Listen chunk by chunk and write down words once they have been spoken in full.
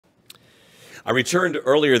I returned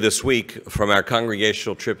earlier this week from our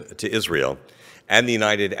congregational trip to Israel and the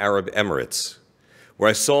United Arab Emirates,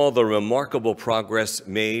 where I saw the remarkable progress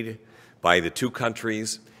made by the two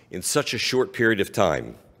countries in such a short period of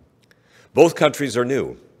time. Both countries are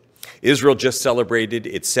new. Israel just celebrated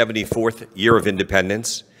its 74th year of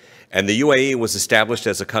independence, and the UAE was established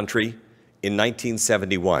as a country in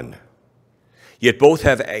 1971. Yet both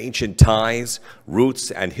have ancient ties,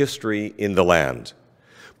 roots, and history in the land.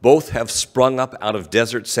 Both have sprung up out of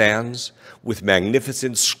desert sands with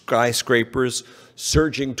magnificent skyscrapers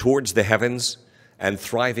surging towards the heavens and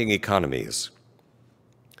thriving economies.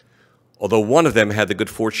 Although one of them had the good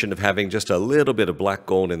fortune of having just a little bit of black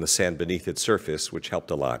gold in the sand beneath its surface, which helped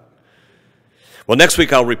a lot. Well, next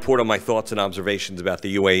week I'll report on my thoughts and observations about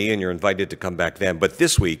the UAE, and you're invited to come back then. But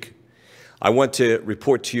this week, I want to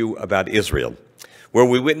report to you about Israel, where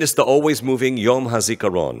we witnessed the always moving Yom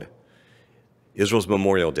HaZikaron, Israel's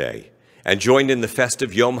Memorial Day, and joined in the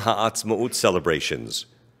festive Yom HaAtzmaut celebrations.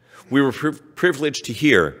 We were privileged to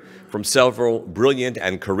hear from several brilliant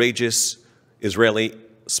and courageous Israeli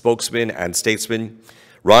spokesmen and statesmen,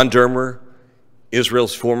 Ron Dermer,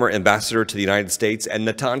 Israel's former ambassador to the United States, and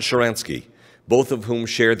Natan Sharansky, both of whom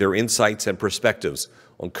share their insights and perspectives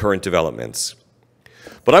on current developments.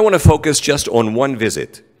 But I want to focus just on one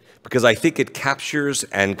visit, because I think it captures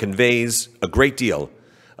and conveys a great deal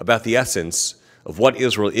about the essence of what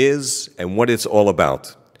Israel is and what it's all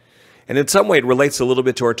about. And in some way it relates a little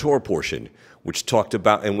bit to our Torah portion, which talked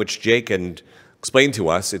about, in which Jake explained to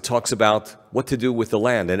us, it talks about what to do with the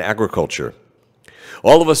land and agriculture.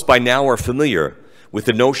 All of us by now are familiar with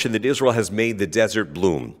the notion that Israel has made the desert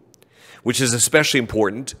bloom, which is especially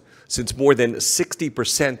important since more than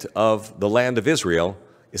 60% of the land of Israel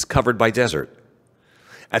is covered by desert.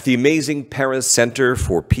 At the amazing Paris Center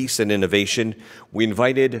for Peace and Innovation, we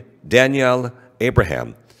invited Daniel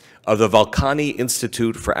Abraham of the Valkani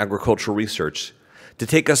Institute for Agricultural Research to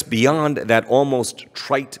take us beyond that almost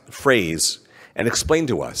trite phrase and explain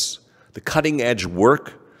to us the cutting-edge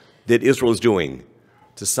work that Israel is doing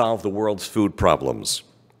to solve the world's food problems.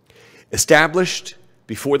 Established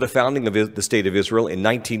before the founding of the State of Israel in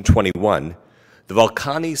 1921, the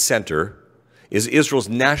Valkani Center is Israel's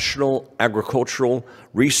national agricultural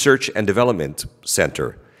research and development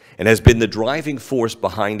center and has been the driving force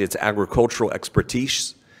behind its agricultural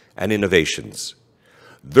expertise and innovations.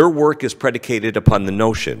 Their work is predicated upon the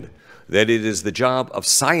notion that it is the job of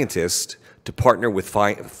scientists to partner with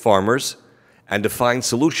farmers and to find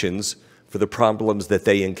solutions for the problems that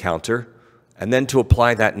they encounter, and then to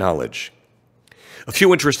apply that knowledge. A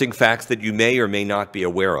few interesting facts that you may or may not be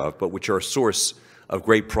aware of, but which are a source of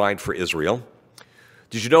great pride for Israel.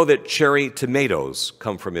 Did you know that cherry tomatoes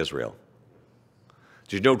come from Israel?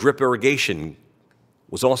 Did you know drip irrigation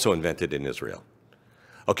was also invented in Israel?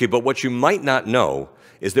 Okay, but what you might not know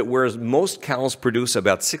is that whereas most cows produce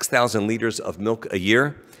about 6,000 liters of milk a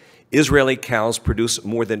year, Israeli cows produce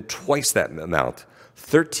more than twice that amount,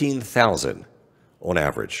 13,000 on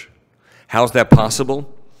average. How's that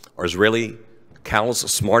possible? Are Israeli cows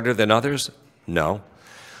smarter than others? No.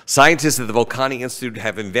 Scientists at the Volcani Institute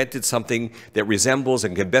have invented something that resembles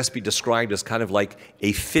and can best be described as kind of like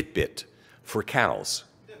a Fitbit for cows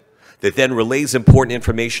that then relays important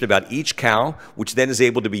information about each cow, which then is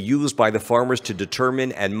able to be used by the farmers to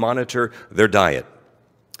determine and monitor their diet.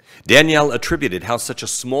 Danielle attributed how such a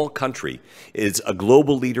small country is a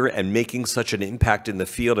global leader and making such an impact in the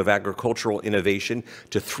field of agricultural innovation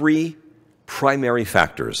to three primary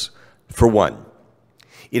factors. For one,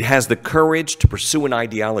 it has the courage to pursue an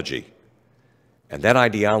ideology, and that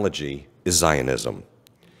ideology is Zionism.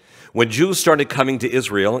 When Jews started coming to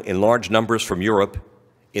Israel in large numbers from Europe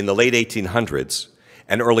in the late 1800s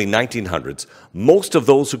and early 1900s, most of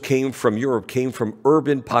those who came from Europe came from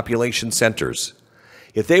urban population centers.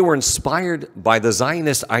 Yet they were inspired by the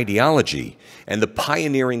Zionist ideology and the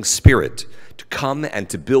pioneering spirit to come and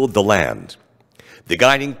to build the land. The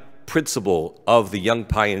guiding principle of the young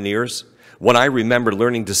pioneers, what I remember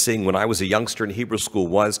learning to sing when I was a youngster in Hebrew school,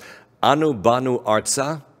 was Anu banu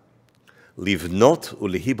arza livnot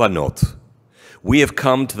ulihibanot. We have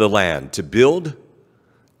come to the land to build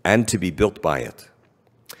and to be built by it.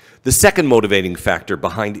 The second motivating factor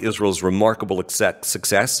behind Israel's remarkable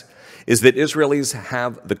success is that Israelis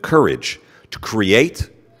have the courage to create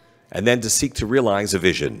and then to seek to realize a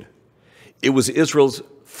vision. It was Israel's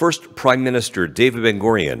first prime minister, David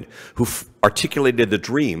Ben-Gurion, who articulated the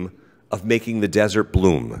dream of making the desert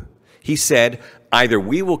bloom. He said, either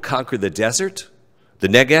we will conquer the desert, the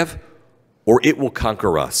Negev, or it will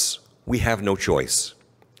conquer us. We have no choice.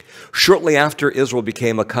 Shortly after Israel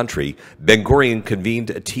became a country, Ben-Gurion convened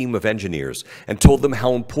a team of engineers and told them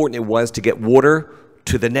how important it was to get water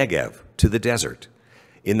to the Negev, to the desert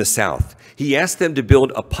in the south. He asked them to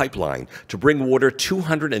build a pipeline to bring water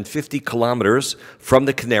 250 kilometers from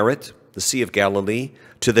the Kinneret, the Sea of Galilee,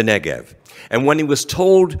 to the Negev. And when he was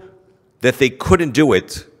told that they couldn't do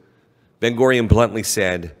it, Ben-Gurion bluntly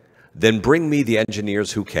said, "Then bring me the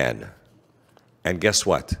engineers who can." And guess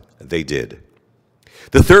what? They did.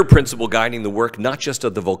 The third principle guiding the work, not just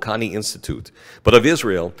of the Volcani Institute, but of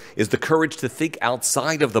Israel, is the courage to think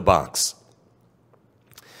outside of the box.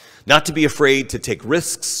 Not to be afraid to take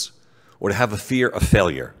risks or to have a fear of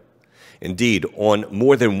failure. Indeed, on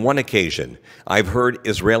more than one occasion, I've heard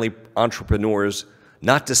Israeli entrepreneurs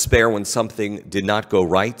not despair when something did not go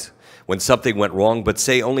right, when something went wrong, but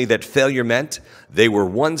say only that failure meant they were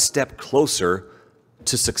one step closer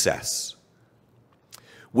to success.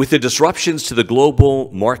 With the disruptions to the global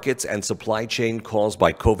markets and supply chain caused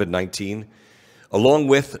by COVID-19, along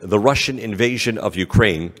with the Russian invasion of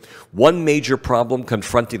Ukraine, one major problem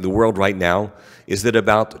confronting the world right now is that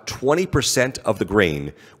about 20% of the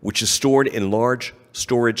grain, which is stored in large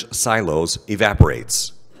storage silos,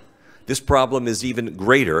 evaporates. This problem is even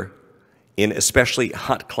greater in especially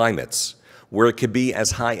hot climates, where it can be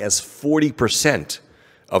as high as 40%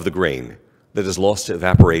 of the grain that is lost to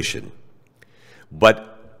evaporation. But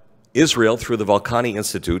Israel, through the Volcani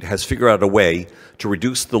Institute, has figured out a way to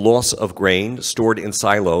reduce the loss of grain stored in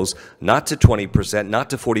silos, not to 20%, not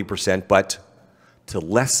to 40%, but to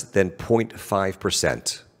less than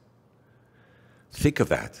 0.5%. Think of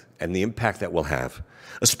that and the impact that will have,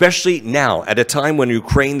 especially now, at a time when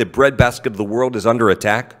Ukraine, the breadbasket of the world, is under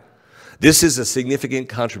attack. This is a significant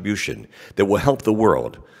contribution that will help the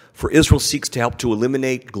world, for Israel seeks to help to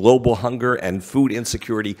eliminate global hunger and food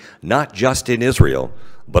insecurity, not just in Israel,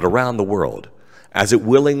 but around the world, as it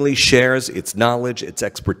willingly shares its knowledge, its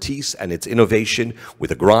expertise, and its innovation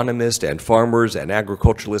with agronomists and farmers and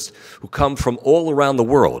agriculturalists who come from all around the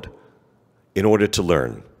world in order to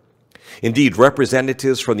learn. Indeed,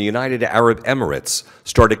 representatives from the United Arab Emirates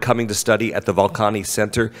started coming to study at the Volcani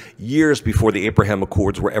Center years before the Abraham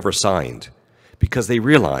Accords were ever signed, because they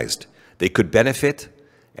realized they could benefit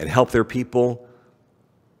and help their people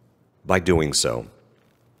by doing so.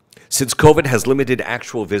 Since COVID has limited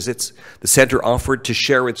actual visits, the center offered to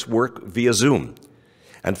share its work via Zoom.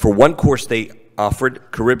 And for one course, they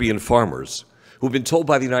offered Caribbean farmers who've been told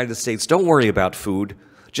by the United States, "Don't worry about food,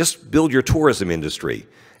 just build your tourism industry."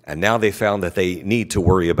 And now they found that they need to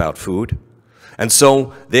worry about food. And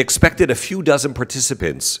so they expected a few dozen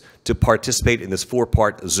participants to participate in this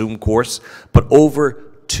 4-part Zoom course, but over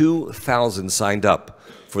 2,000 signed up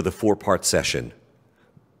for the 4-part session.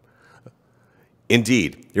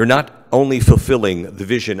 Indeed, you're not only fulfilling the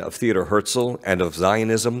vision of Theodor Herzl and of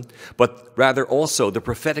Zionism, but rather also the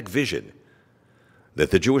prophetic vision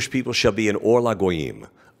that the Jewish people shall be an or lagoyim,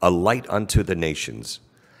 a light unto the nations.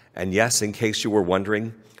 And yes, in case you were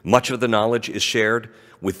wondering, much of the knowledge is shared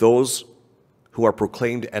with those who are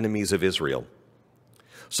proclaimed enemies of Israel.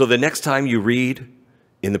 So the next time you read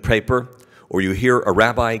in the paper or you hear a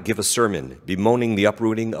rabbi give a sermon bemoaning the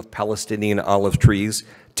uprooting of Palestinian olive trees,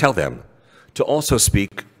 tell them to also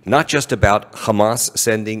speak not just about Hamas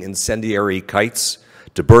sending incendiary kites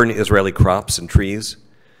to burn Israeli crops and trees,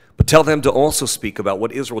 but tell them to also speak about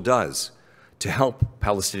what Israel does to help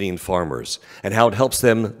Palestinian farmers and how it helps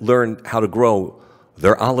them learn how to grow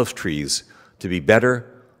their olive trees to be better,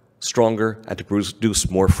 stronger, and to produce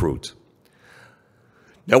more fruit.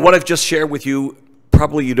 Now, what I've just shared with you,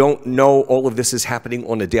 probably you don't know all of this is happening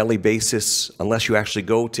on a daily basis unless you actually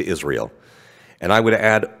go to Israel. And I would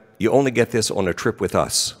add, you only get this on a trip with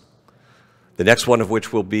us, the next one of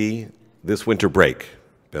which will be this winter break,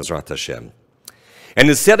 Bezrat Hashem. And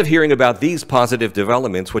instead of hearing about these positive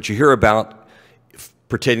developments, what you hear about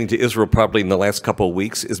pertaining to Israel probably in the last couple of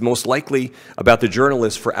weeks is most likely about the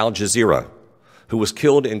journalist for Al Jazeera, who was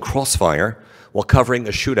killed in crossfire while covering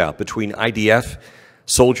a shootout between IDF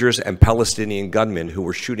soldiers and Palestinian gunmen who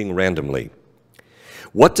were shooting randomly.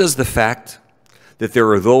 What does the fact that there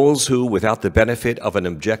are those who, without the benefit of an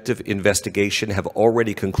objective investigation, have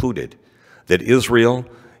already concluded that Israel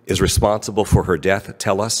is responsible for her death,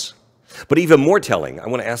 tell us? But even more telling, I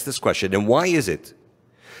want to ask this question, and why is it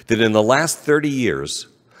that in the last 30 years,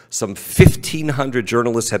 some 1,500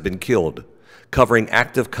 journalists have been killed covering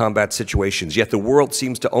active combat situations, yet the world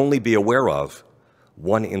seems to only be aware of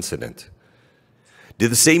one incident? Did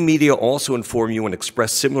the same media also inform you and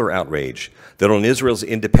express similar outrage that on Israel's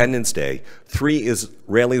Independence Day, 3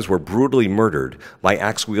 Israelis were brutally murdered by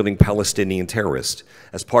axe-wielding Palestinian terrorists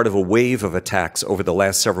as part of a wave of attacks over the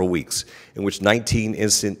last several weeks in which 19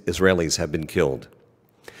 innocent Israelis have been killed?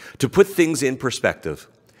 To put things in perspective,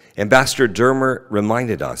 Ambassador Dermer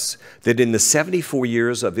reminded us that in the 74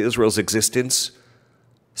 years of Israel's existence,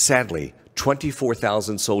 sadly,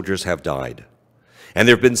 24,000 soldiers have died. And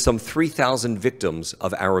there have been some 3,000 victims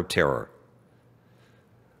of Arab terror.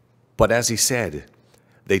 But as he said,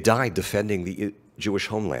 they died defending the Jewish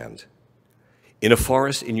homeland. In a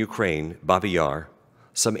forest in Ukraine, Babi Yar,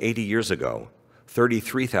 some 80 years ago,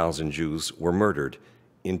 33,000 Jews were murdered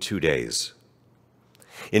in 2 days.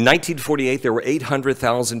 In 1948, there were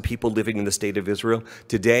 800,000 people living in the state of Israel.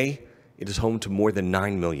 Today, it is home to more than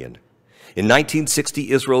 9 million. In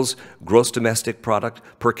 1960, Israel's gross domestic product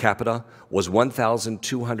per capita was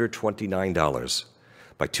 $1,229.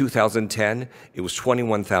 By 2010, it was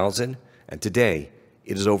 $21,000, and today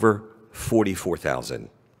it is over $44,000.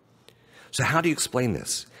 So how do you explain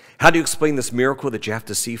this? How do you explain this miracle that you have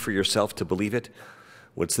to see for yourself to believe it?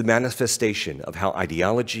 Well, it's the manifestation of how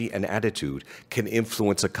ideology and attitude can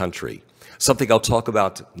influence a country, something I'll talk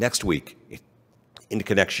about next week in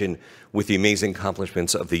connection with the amazing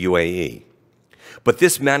accomplishments of the UAE. But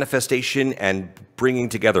this manifestation and bringing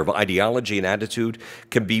together of ideology and attitude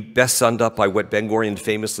can be best summed up by what Ben-Gurion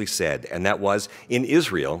famously said, and that was, in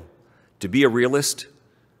Israel, to be a realist,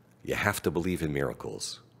 you have to believe in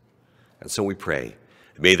miracles. And so we pray,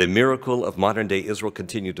 may the miracle of modern-day Israel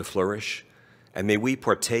continue to flourish, and may we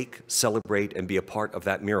partake, celebrate, and be a part of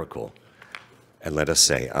that miracle. And let us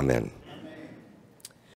say, Amen.